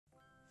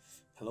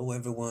Hello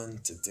everyone,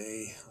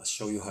 today I'll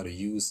show you how to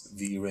use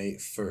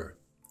VRay Fur.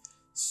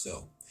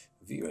 So,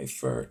 VRay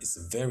Fur is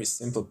a very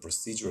simple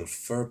procedural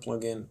fur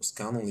plugin that's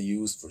commonly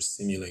used for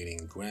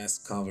simulating grass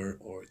cover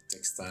or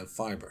textile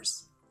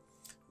fibers.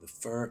 The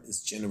fur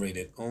is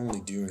generated only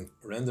during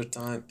render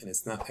time and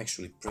it's not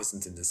actually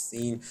present in the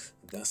scene,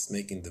 thus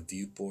making the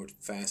viewport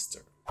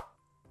faster.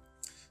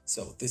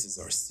 So this is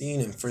our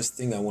scene, and first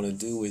thing I want to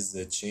do is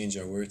change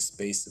our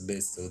workspace a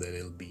bit so that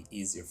it'll be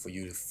easier for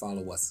you to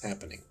follow what's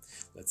happening.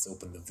 Let's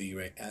open the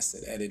VRay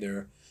asset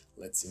editor,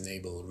 let's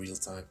enable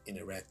real-time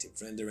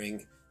interactive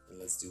rendering, and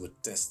let's do a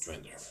test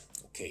render.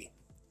 Okay,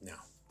 now,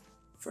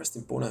 first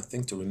important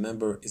thing to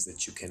remember is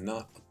that you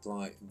cannot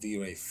apply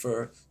VRay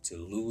Fur to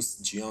loose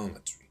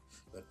geometry,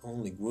 but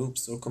only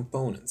groups or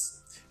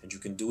components, and you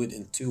can do it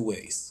in two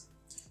ways.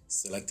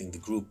 Selecting the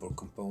group or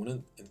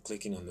component and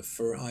clicking on the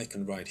fur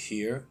icon right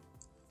here,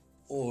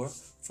 or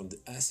from the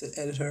asset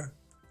editor,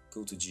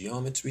 go to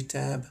Geometry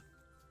tab,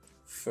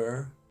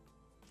 Fur,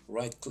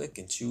 right click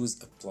and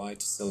choose Apply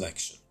to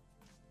Selection.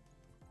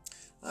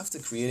 After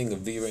creating a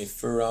VRay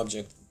Fur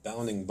object, a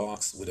bounding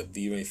box with a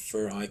VRay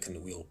Fur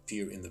icon will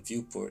appear in the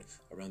viewport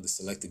around the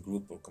selected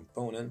group or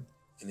component,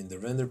 and in the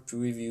render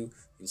preview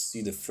you'll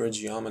see the fur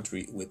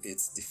geometry with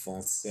its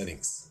default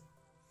settings.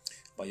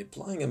 By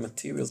applying a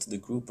material to the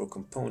group or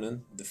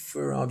component, the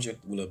fur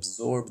object will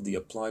absorb the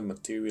applied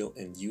material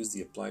and use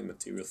the applied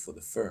material for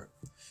the fur.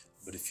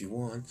 But if you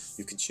want,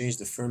 you can change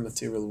the fur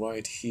material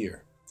right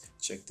here.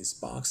 Check this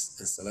box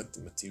and select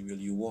the material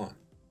you want.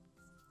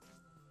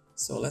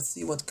 So let's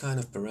see what kind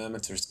of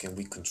parameters can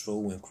we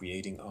control when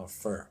creating our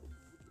fur.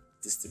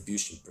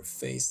 Distribution per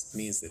face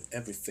means that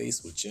every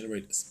face will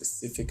generate a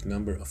specific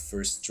number of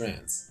fur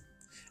strands.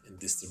 And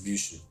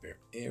distribution per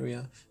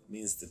area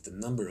means that the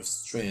number of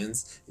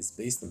strands is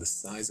based on the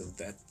size of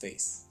that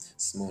face.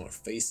 Smaller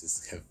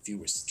faces have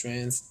fewer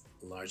strands,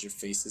 larger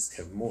faces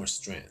have more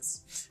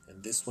strands.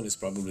 And this one is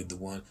probably the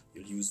one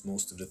you'll use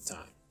most of the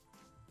time.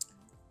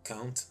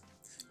 Count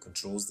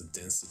controls the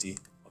density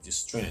of your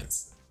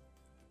strands.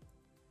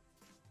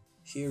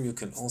 Here you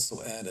can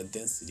also add a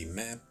density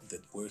map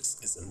that works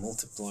as a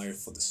multiplier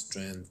for the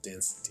strand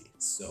density.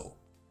 So,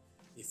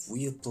 if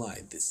we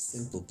apply this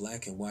simple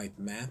black and white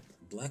map,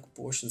 black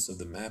portions of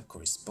the map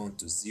correspond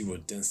to zero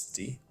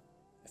density.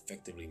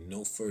 Effectively,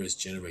 no fur is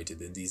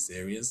generated in these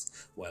areas,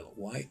 while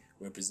white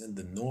represent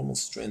the normal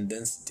strand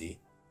density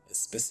as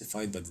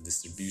specified by the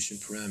distribution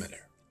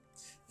parameter.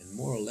 And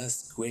more or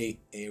less gray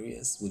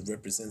areas would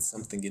represent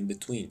something in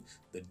between.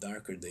 The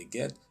darker they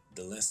get,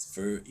 the less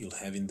fur you'll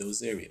have in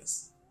those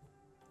areas.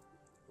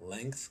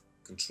 Length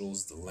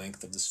controls the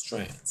length of the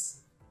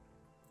strands.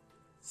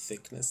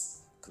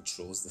 Thickness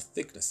controls the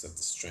thickness of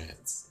the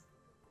strands.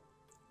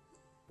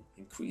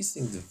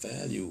 Increasing the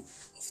value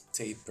of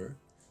taper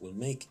will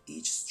make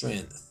each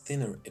strand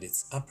thinner at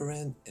its upper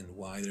end and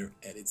wider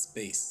at its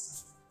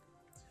base.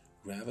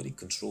 Gravity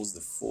controls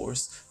the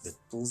force that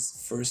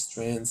pulls fur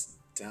strands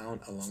down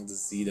along the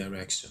Z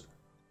direction.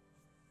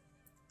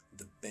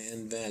 The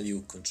band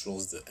value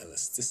controls the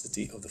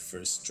elasticity of the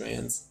fur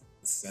strands.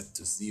 Set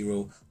to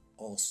 0,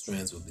 all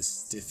strands will be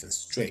stiff and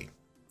straight.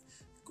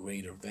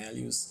 Greater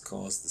values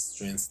cause the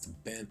strands to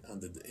bend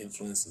under the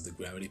influence of the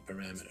gravity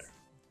parameter.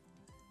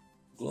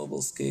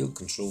 Global scale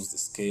controls the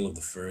scale of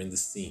the fur in the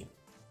scene.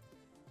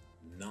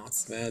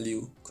 Knots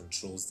value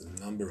controls the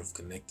number of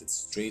connected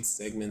straight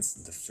segments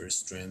the fur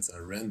strands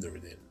are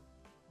rendered in.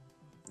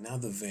 Now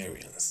the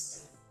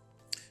variance.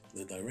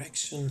 The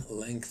direction,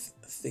 length,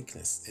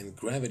 thickness, and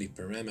gravity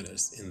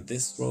parameters in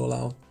this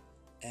rollout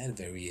add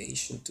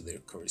variation to their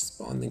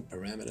corresponding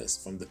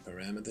parameters from the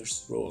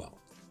parameters rollout.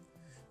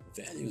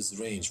 Values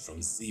range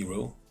from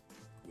 0,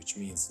 which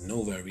means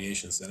no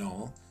variations at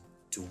all,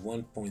 to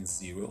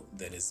 1.0,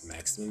 that is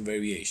maximum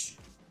variation.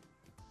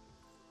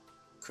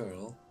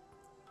 Curl,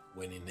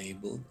 when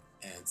enabled,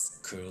 adds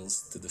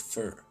curls to the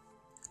fur.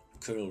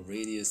 Curl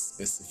radius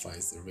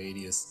specifies the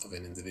radius of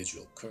an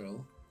individual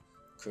curl.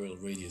 Curl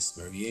radius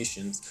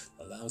variations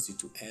allows you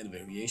to add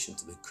variation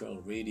to the curl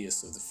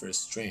radius of the fur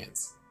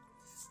strands.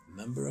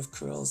 Number of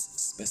curls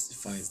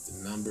specifies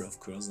the number of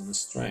curls on a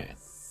strand.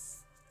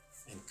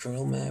 And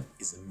curl map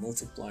is a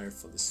multiplier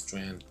for the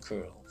strand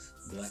curl.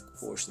 Black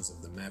portions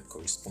of the map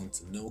correspond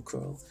to no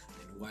curl,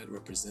 and white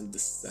represent the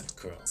set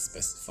curl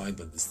specified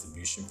by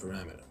distribution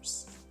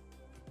parameters.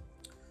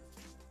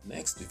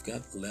 Next, we've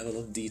got level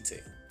of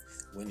detail.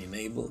 When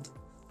enabled,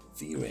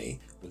 VRay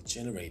will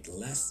generate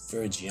less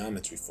fur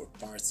geometry for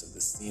parts of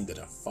the scene that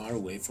are far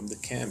away from the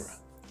camera.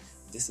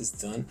 This is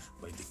done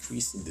by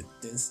decreasing the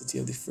density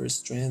of the fur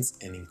strands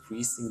and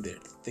increasing their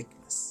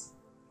thickness.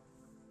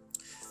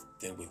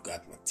 Then we've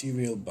got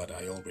material, but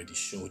I already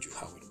showed you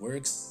how it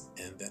works,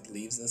 and that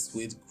leaves us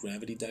with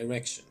gravity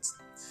directions.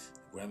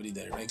 Gravity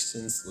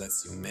directions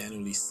lets you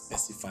manually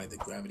specify the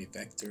gravity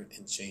vector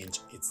and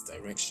change its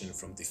direction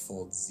from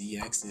default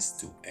Z-axis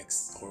to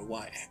X or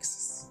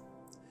Y-axis.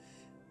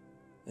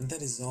 And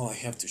that is all I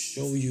have to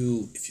show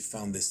you. If you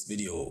found this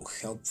video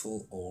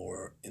helpful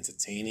or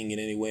entertaining in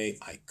any way,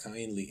 I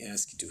kindly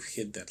ask you to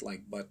hit that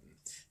like button.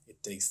 It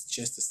It takes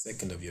just a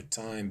second of your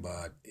time,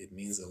 but it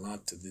means a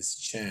lot to this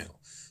channel.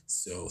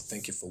 So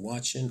thank you for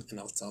watching, and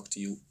I'll talk to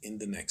you in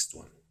the next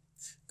one.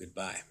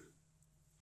 Goodbye.